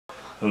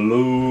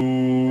Hello.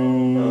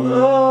 Hello.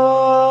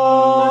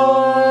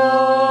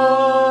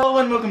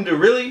 And welcome to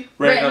Really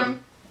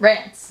Random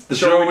Rants. The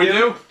show we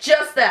do?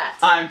 Just that.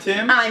 I'm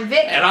Tim. I'm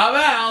Vic. And I'm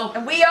Al.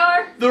 And we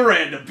are the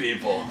Random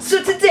People.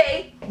 So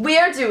today we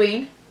are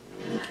doing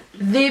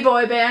the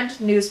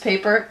Boyband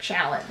newspaper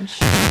challenge.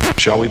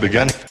 Shall we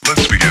begin?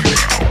 Let's begin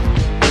now.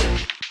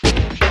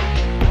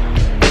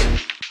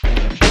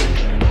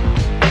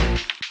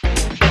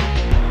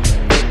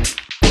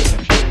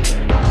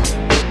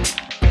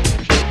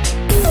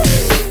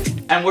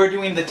 And we're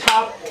doing the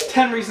top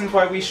 10 reasons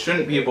why we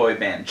shouldn't be a boy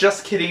band.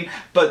 Just kidding,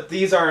 but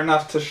these are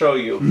enough to show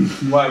you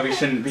why we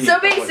shouldn't be. So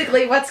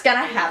basically what's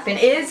gonna happen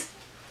is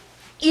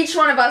each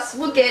one of us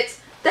will get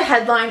the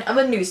headline of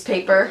a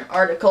newspaper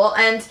article,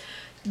 and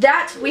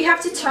that we have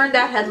to turn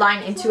that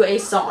headline into a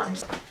song.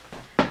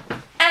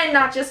 And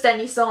not just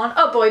any song,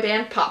 a boy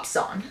band pop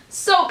song.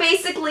 So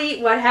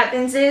basically what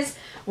happens is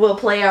we'll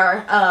play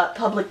our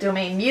public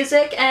domain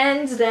music,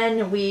 and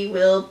then we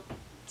will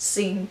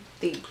sing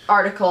the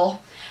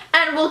article.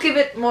 And we'll give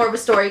it more of a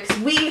story because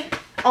we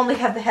only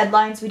have the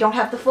headlines. We don't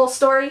have the full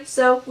story,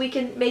 so we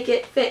can make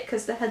it fit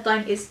because the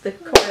headline is the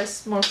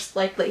chorus most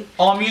likely.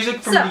 All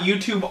music from the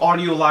YouTube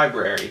audio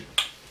library.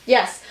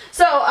 Yes.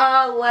 So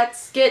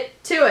let's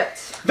get to it.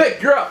 Vic,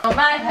 you're up. Oh,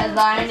 my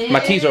headline is... My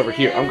tea's over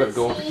here. I'm gonna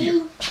go over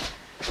here.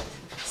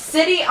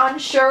 City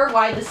unsure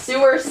why the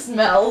sewer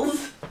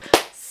smells.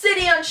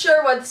 City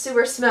unsure why the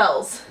sewer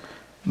smells.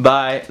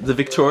 By the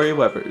Victoria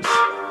Webbers.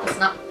 It's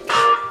not.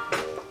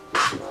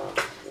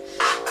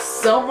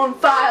 Someone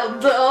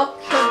filed a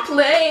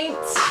complaint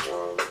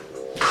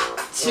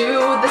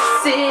to the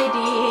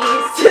city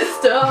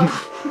system.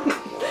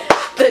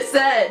 They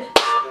said,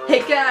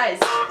 hey guys,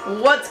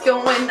 what's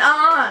going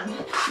on?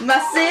 My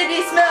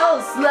city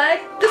smells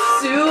like the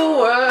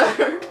sewer.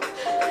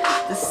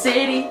 The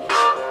city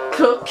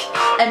took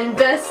an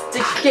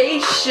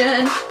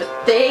investigation, but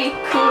they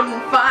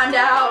couldn't find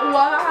out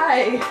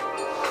why.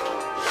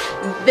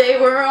 They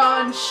were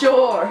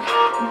unsure.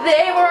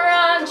 They were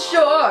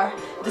unsure.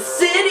 The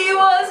city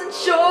wasn't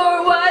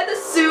sure why the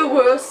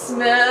sewer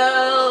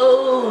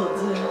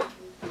smelled.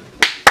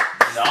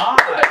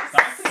 Nice.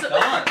 Nicely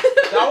done.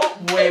 That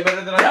went way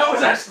better than I thought. That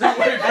was actually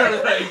way better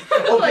than I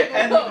thought. Okay,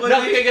 and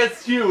Nothing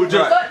against you.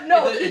 Just, But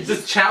no, it's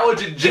just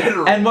challenge in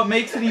general. And what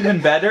makes it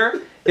even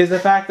better is the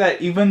fact that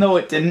even though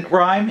it didn't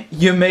rhyme,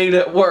 you made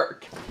it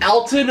work.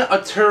 Elton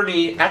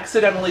attorney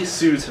accidentally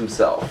sues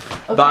himself.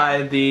 Okay.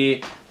 By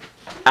the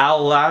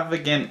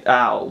Alavagant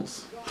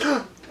Owls.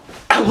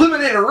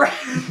 Eliminator Rat.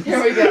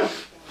 Here we go.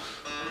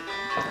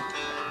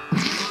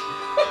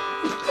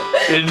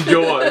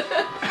 Enjoy.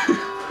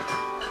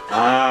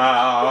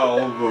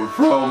 I'm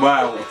from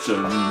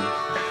Elton,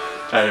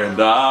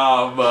 and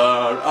I'm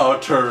an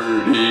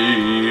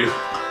attorney.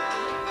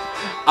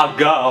 I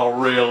got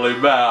really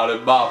bad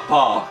in my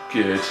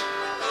pocket,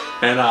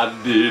 and I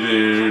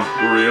didn't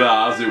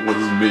realize it was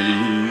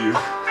me.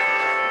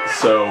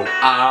 So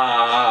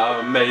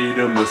I made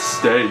a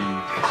mistake,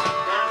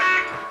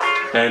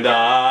 and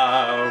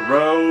I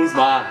rose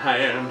my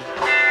hand,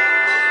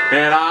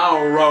 and I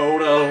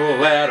wrote a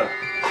letter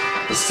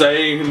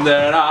saying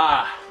that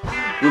I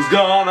was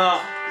gonna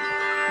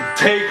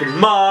take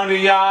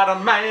money out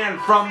of man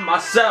from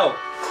myself.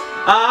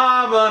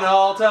 I'm an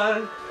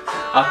Elton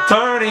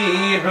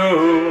attorney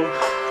who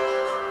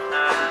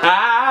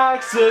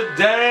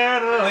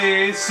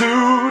accidentally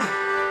sued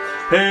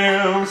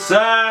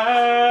himself.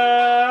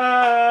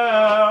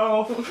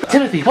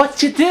 Timothy,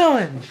 what you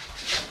doing?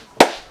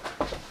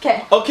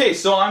 Okay. Okay,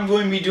 so I'm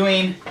going to be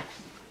doing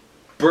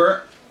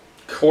burnt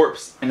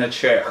corpse in a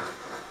chair.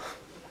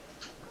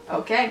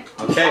 Okay.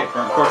 Okay,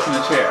 burnt corpse in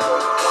a chair.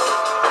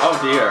 Oh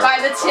dear. By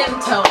the Tim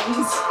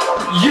Tones.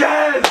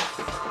 Yes!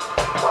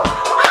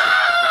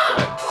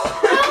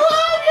 I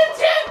love you,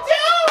 Tim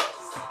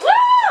Tones!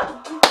 Woo!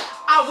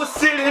 I was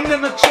sitting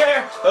in a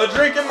chair,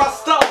 drinking my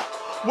stuff,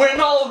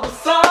 when all of a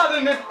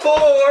sudden it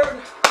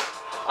poured.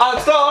 I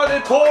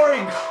started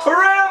pouring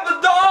around the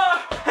door,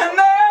 and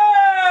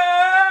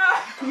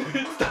then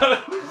it started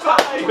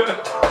fire.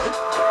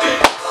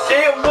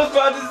 It was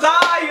my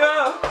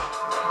desire.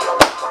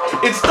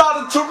 It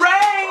started to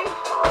rain.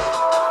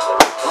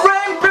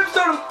 Rain,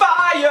 brimstone, and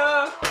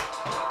fire.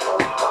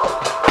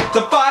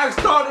 The fire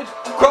started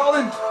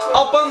crawling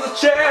up on the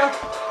chair.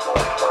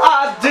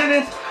 I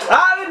didn't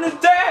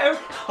dare.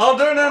 I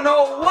didn't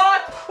know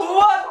what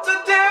to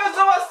do,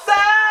 so I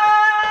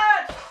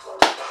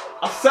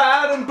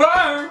sat and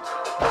burned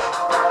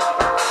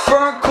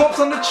corpse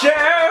on the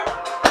chair.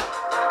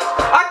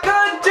 I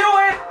couldn't do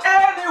it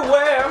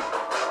anywhere,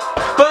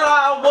 but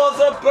I was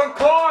a burnt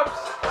corpse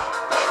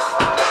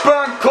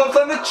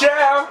on the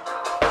chair.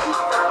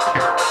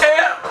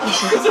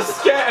 It was a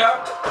scare.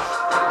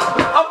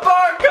 A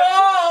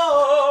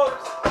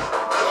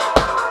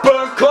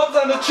burnt corpse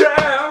on the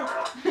chair.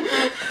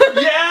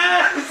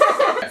 Yes!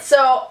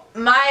 So,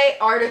 my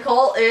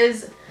article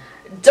is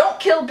Don't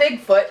Kill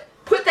Bigfoot,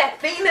 Put That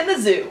Thing in the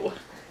Zoo.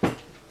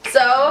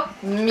 So,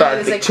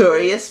 music.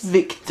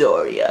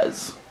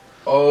 Victoria's.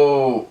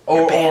 Oh,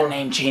 Your band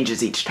name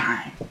changes each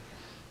time.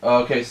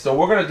 Okay, so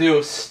we're gonna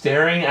do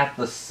staring at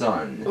the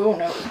sun. Oh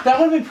no. That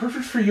would be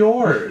perfect for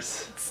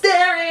yours.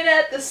 Staring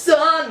at the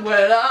sun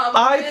when I'm.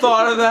 I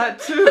thought of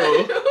that too.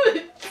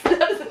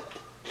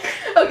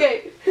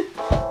 Okay.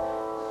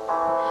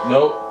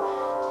 Nope.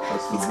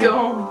 Let's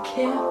go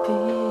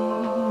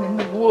camping in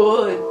the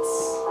woods.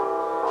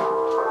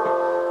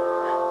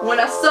 When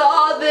I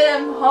saw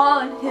them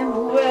hauling him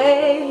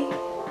away,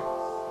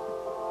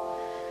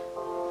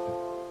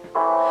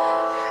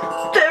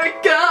 they're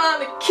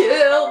gonna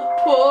kill the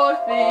poor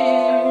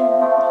thing.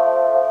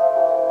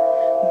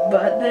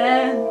 But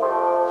then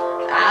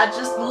I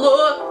just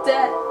looked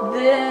at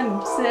them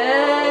and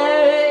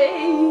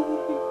say,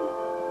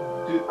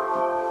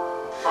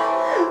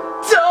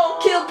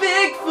 don't kill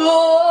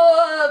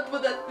Bigfoot,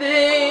 put that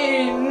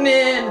thing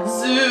in a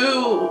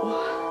zoo.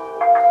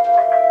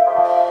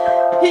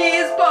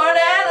 He's part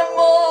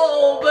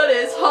animal, but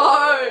his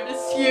heart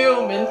is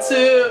human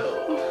too.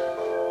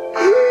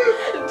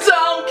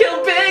 Don't kill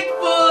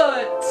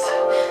Bigfoot,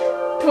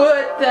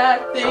 put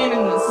that thing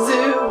in the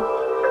zoo.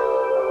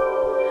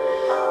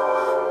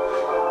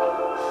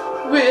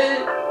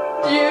 Would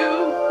you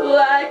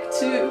like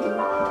to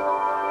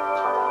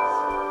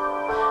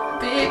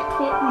be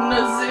put in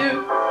a zoo?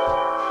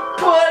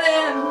 Put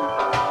him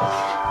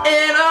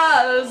in a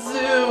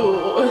zoo.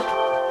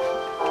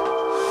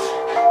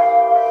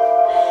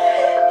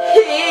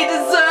 He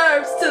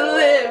deserves to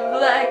live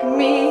like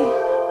me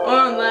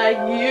or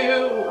like you.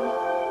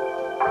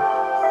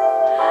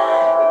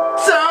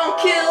 Don't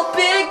kill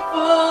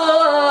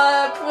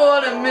Bigfoot,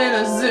 put him in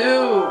a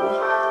zoo.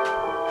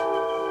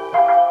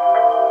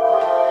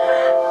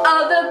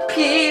 Other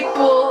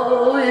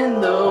people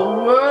in the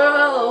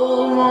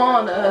world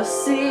wanna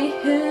see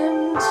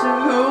him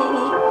too.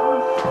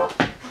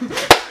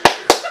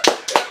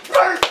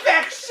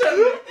 Perfection!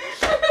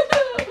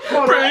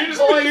 Brings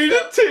me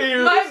to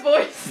tears. My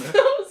voice.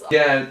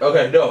 Yeah,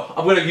 okay, no,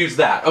 I'm gonna use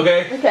that,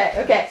 okay?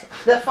 Okay.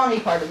 The funny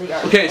part of the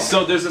article. Okay,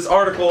 so there's this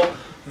article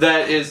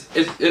that is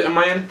am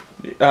I in?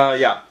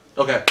 Yeah.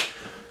 Okay.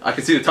 I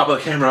can see the top of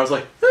the camera, I was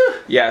like,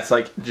 Yeah, it's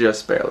like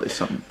just barely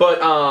something.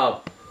 But,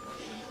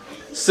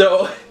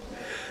 so,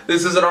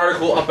 this is an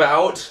article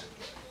about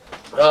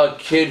a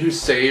kid who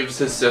saves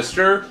his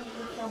sister,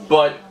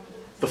 but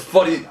the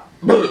funny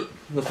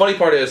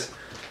part is,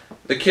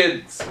 the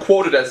kid's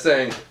quoted as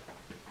saying,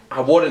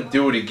 I wouldn't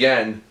do it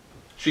again,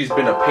 she's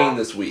been a pain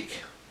this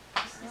week.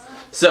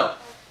 So,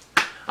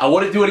 I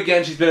wouldn't do it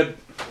again, she's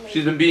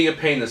been being a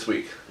pain this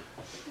week.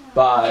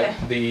 By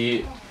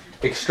the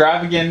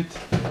extravagant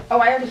Oh,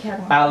 I already had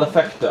one.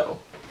 Aleffecto.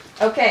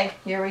 Okay,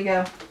 here we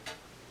go.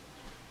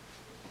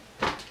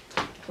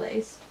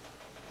 Please.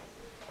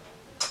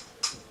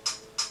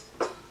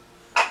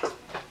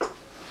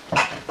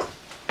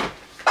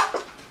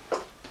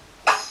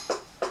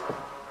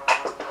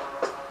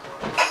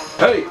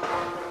 Hey!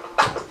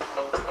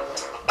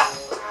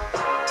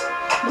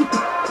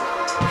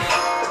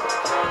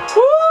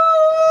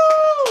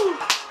 Woo!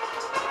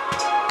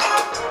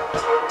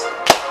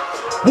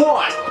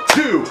 1,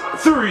 2,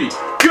 3,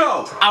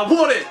 go! I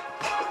want it!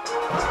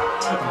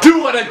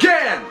 Do it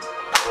again!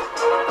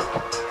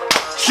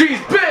 She's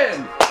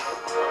been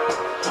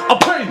a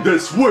pain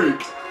this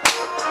week!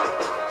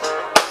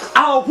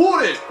 I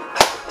want it!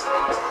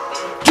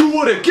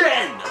 Do it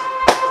again!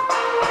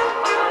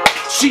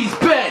 She's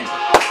been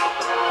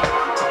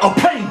a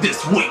pain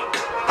this week!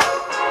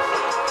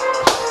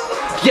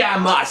 Yeah,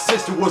 my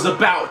sister was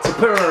about to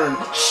burn.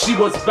 She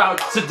was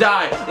about to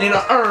die in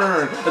an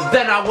urn.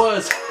 Then I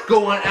was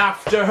going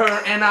after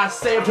her and I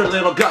saved her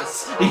little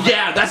guts.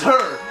 Yeah, that's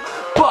her.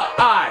 But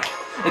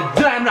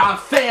I'm not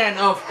a fan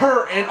of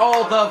her and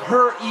all of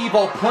her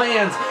evil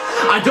plans.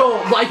 I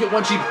don't like it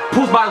when she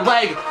pulls my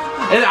leg,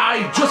 and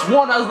I just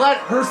want to let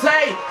her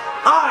say,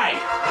 I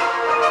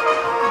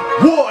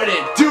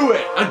wouldn't do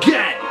it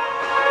again.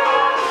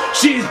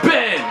 She's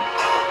been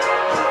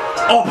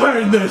a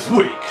pain this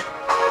week.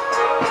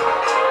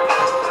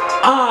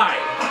 I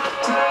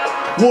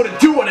wouldn't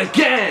do it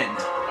again.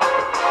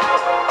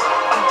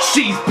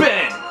 She's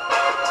been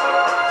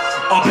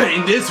a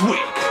pain this week.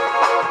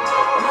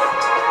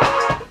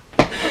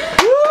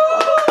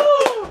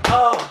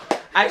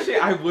 Actually,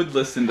 I would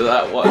listen to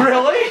that one.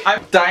 Really?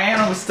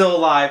 Diana was still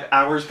alive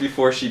hours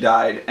before she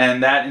died,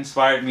 and that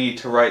inspired me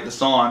to write the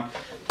song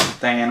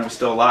Diana Was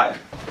Still Alive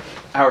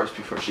hours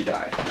before she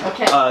died.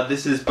 Okay.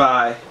 This is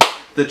by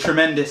the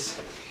tremendous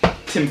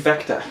Tim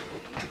Fecta.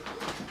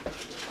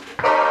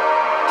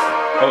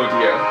 Oh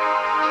dear.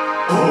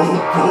 Oh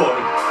boy.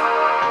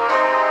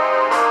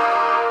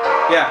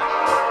 Yeah.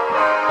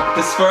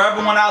 This is for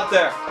everyone out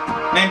there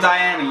named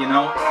Diana, you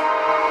know.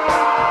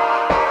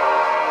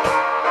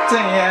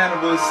 Diana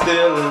was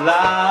still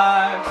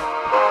alive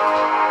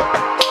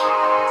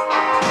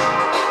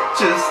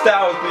just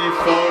hours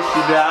before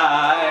she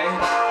died.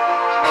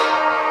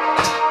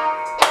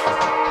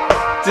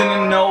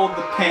 Didn't know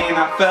the pain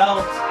I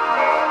felt,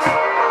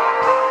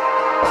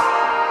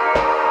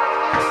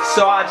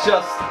 so I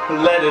just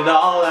let it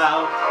all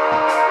out.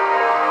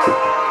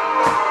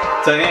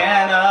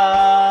 Diana,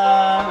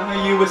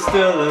 you were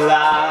still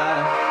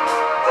alive.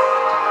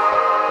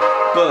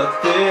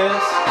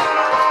 this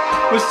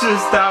was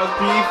just hours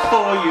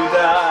before you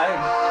died.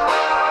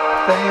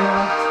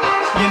 Diana,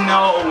 you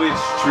know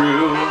it's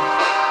true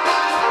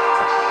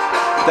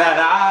that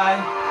I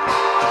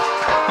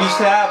used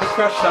to have a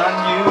crush on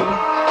you.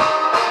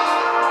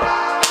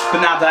 But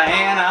now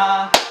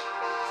Diana,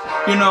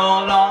 you're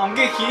no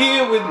longer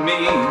here with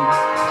me.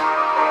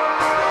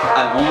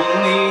 I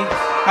only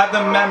have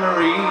the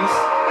memories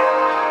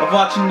of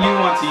watching you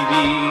on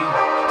TV.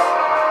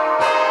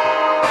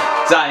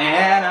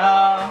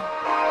 Diana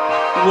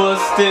was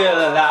still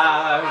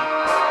alive,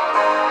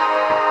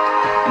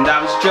 and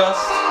that was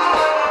just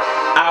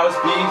hours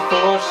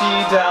before she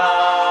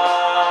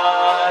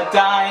died.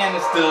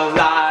 Diana's still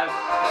alive,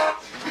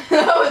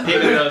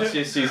 even though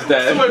she's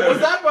dead. So wait, was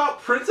that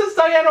about Princess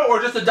Diana or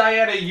just a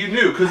Diana you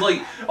knew? Because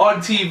like on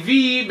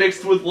TV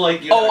mixed with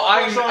like. Oh,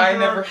 I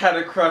never had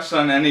a crush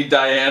on any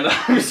Diana.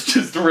 I was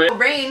just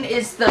Rain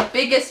is the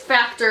biggest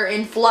factor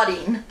in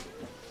flooding.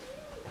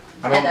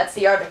 And that's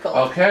the article.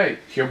 Okay,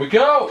 here we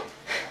go.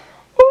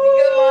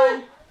 Good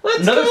one. Let's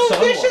Another go, sun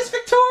Vicious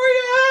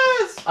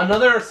Victorias!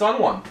 Another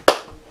sun one.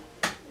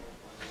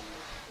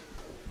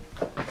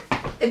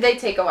 They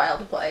take a while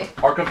to play.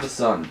 Arc of the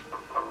Sun.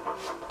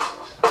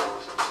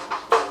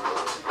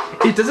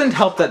 It doesn't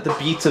help that the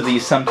beats of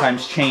these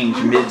sometimes change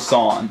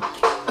mid-song.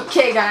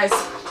 Okay, guys.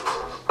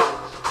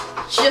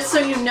 Just so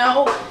you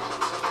know,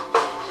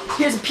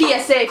 here's a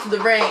PSA for the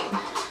rain.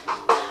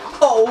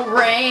 Oh,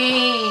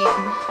 rain,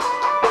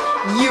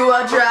 you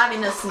are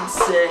driving us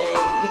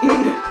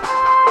insane.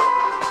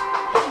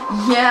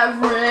 Yeah,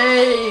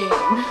 rain,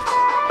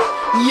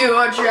 you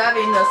are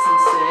driving us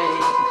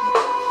insane.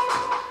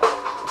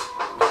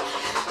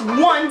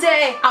 One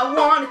day I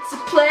wanted to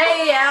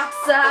play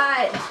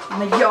outside.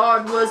 My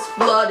yard was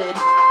flooded,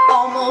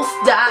 almost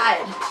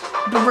died.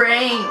 But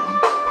rain,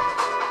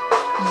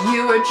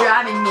 you are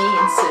driving me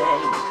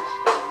insane.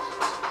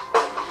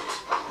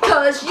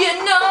 'Cause you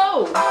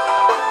know,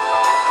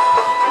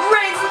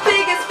 rain's the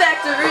biggest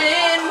factor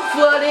in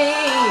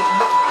flooding.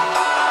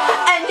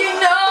 And you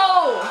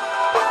know,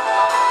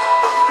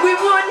 we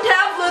wouldn't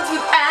have floods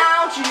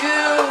without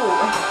you.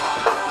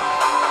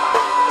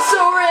 So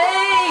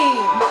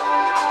rain,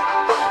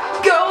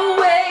 go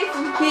away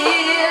from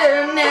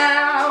here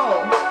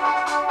now.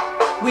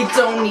 We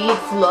don't need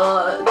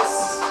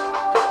floods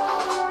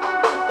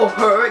or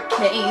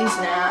hurricanes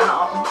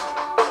now.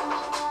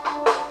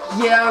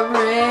 Yeah,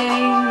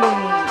 rain,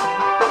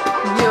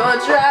 you're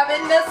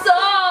driving us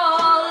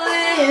all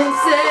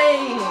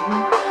insane.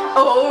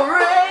 Oh,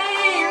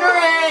 rain,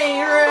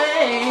 rain,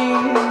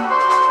 rain,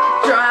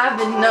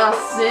 driving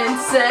us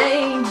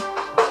insane.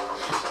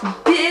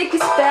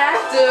 Biggest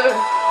factor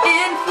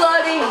in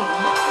flooding,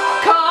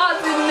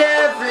 causing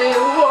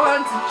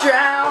everyone to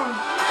drown.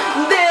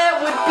 There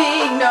would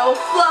be no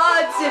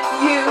floods if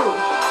you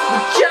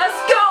would just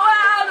go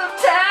out of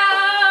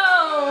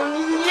town.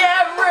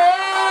 Yeah,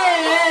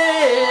 rain,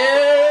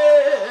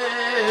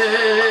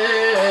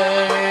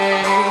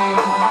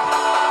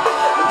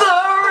 the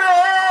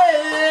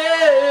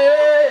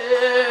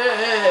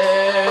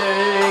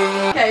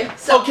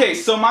rain. Okay,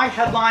 so my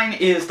headline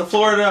is the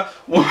Florida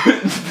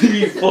woman,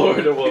 the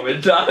Florida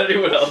woman, not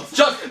anyone else.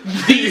 Just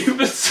the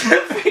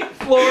specific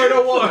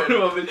Florida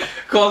woman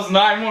Calls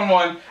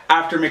 911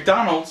 after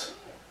McDonald's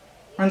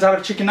runs out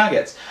of chicken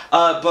nuggets.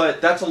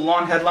 But that's a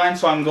long headline,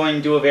 so I'm going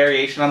to do a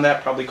variation on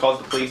that. Probably calls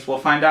the police. We'll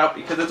find out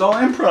because it's all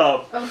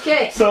improv.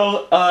 Okay.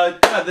 So,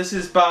 yeah, this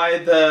is by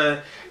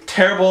the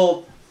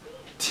terrible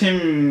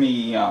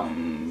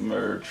Timium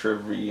or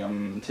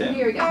Trivium Tim.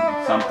 Here we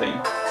go.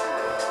 Something.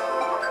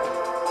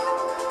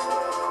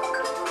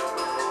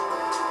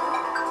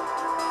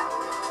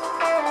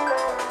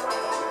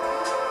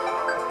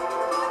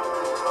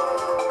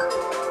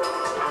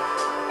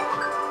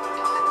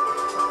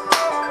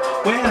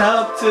 Went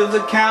up to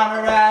the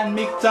counter at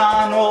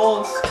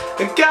McDonald's.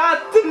 I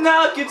got the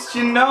nuggets,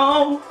 you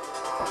know.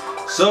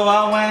 So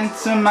I went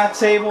to my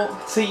table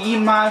to eat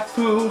my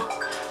food.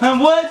 And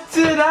what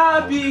did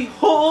I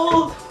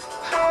behold?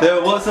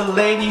 There was a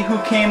lady who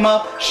came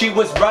up. She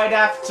was right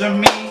after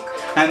me.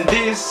 And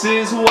this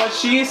is what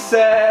she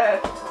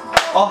said.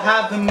 I'll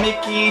have the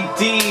Mickey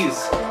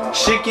D's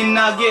chicken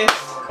nuggets.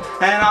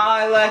 And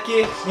I like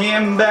it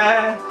in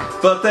bed.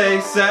 But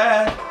they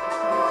said,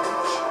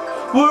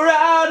 we're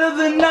out of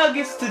the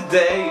nuggets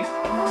today.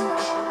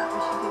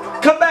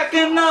 Come back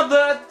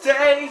another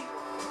day.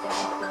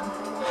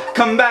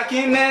 Come back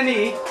in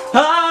any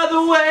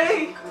other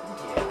way.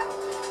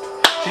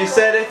 She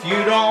said, if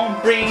you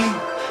don't bring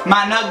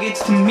my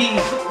nuggets to me,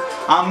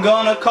 I'm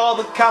gonna call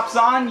the cops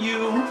on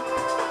you.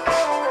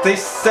 They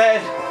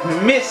said,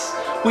 miss,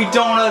 we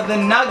don't have the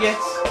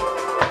nuggets,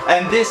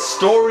 and this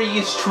story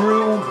is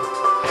true.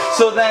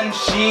 So then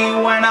she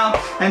went out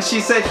and she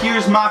said,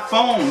 here's my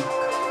phone.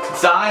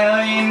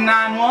 Dialing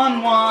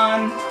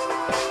 911.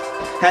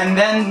 And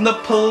then the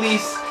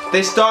police,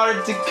 they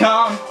started to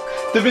come.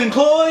 The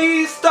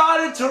employees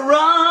started to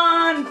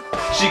run.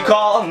 She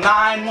called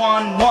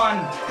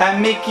 911 at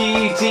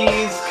Mickey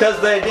D's, cause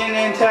they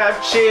didn't have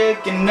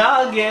chicken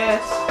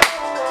nuggets.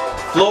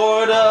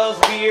 Florida's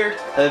weird,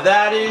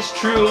 that is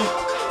true,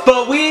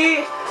 but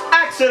we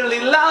actually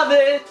love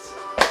it.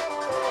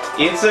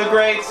 It's a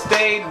great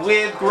state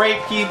with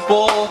great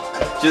people.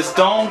 Just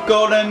don't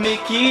go to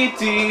Mickey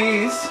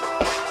D's,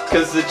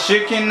 'cause the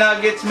chicken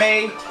nuggets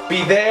may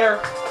be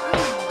there,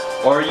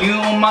 or you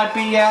might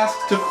be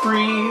asked to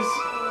freeze.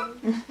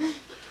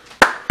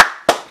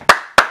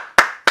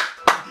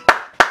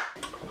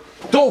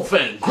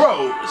 Dolphin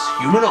grows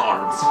human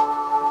arms.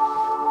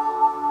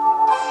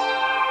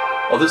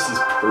 Oh, this is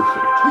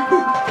perfect.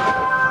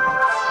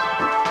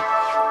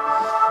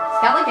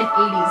 It's got like an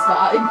 80s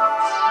vibe.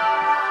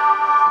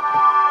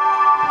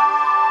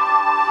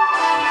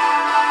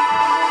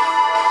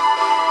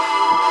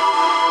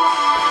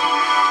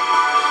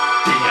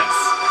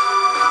 Dance.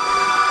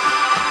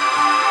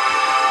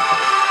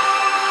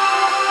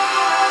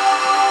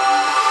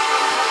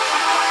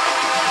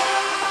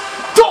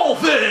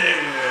 Dolphin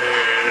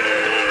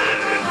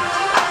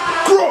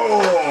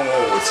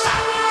grows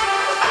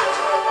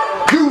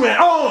human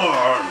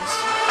arms.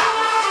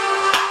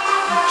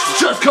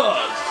 Just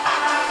 'cause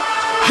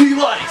he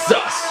likes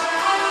us.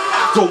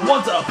 So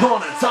once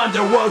upon a time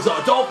there was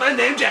a dolphin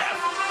named Jeff.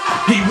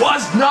 He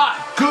was not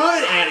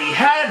good and he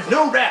had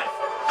no rep.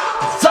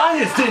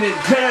 Science didn't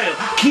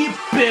keep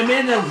him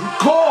in the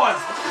cause,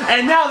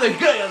 and now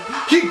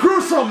he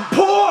grew some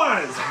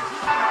pores.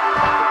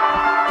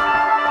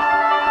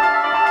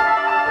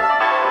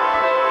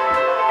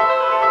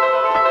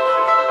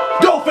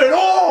 Dolphin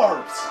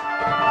arms.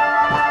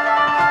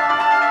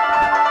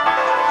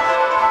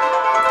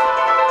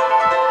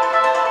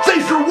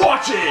 Thanks for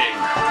watching.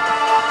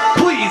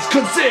 Please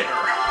consider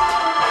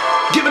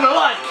giving a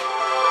like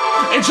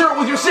and share it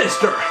with your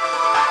sister.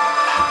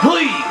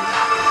 Please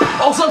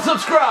also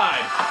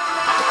subscribe.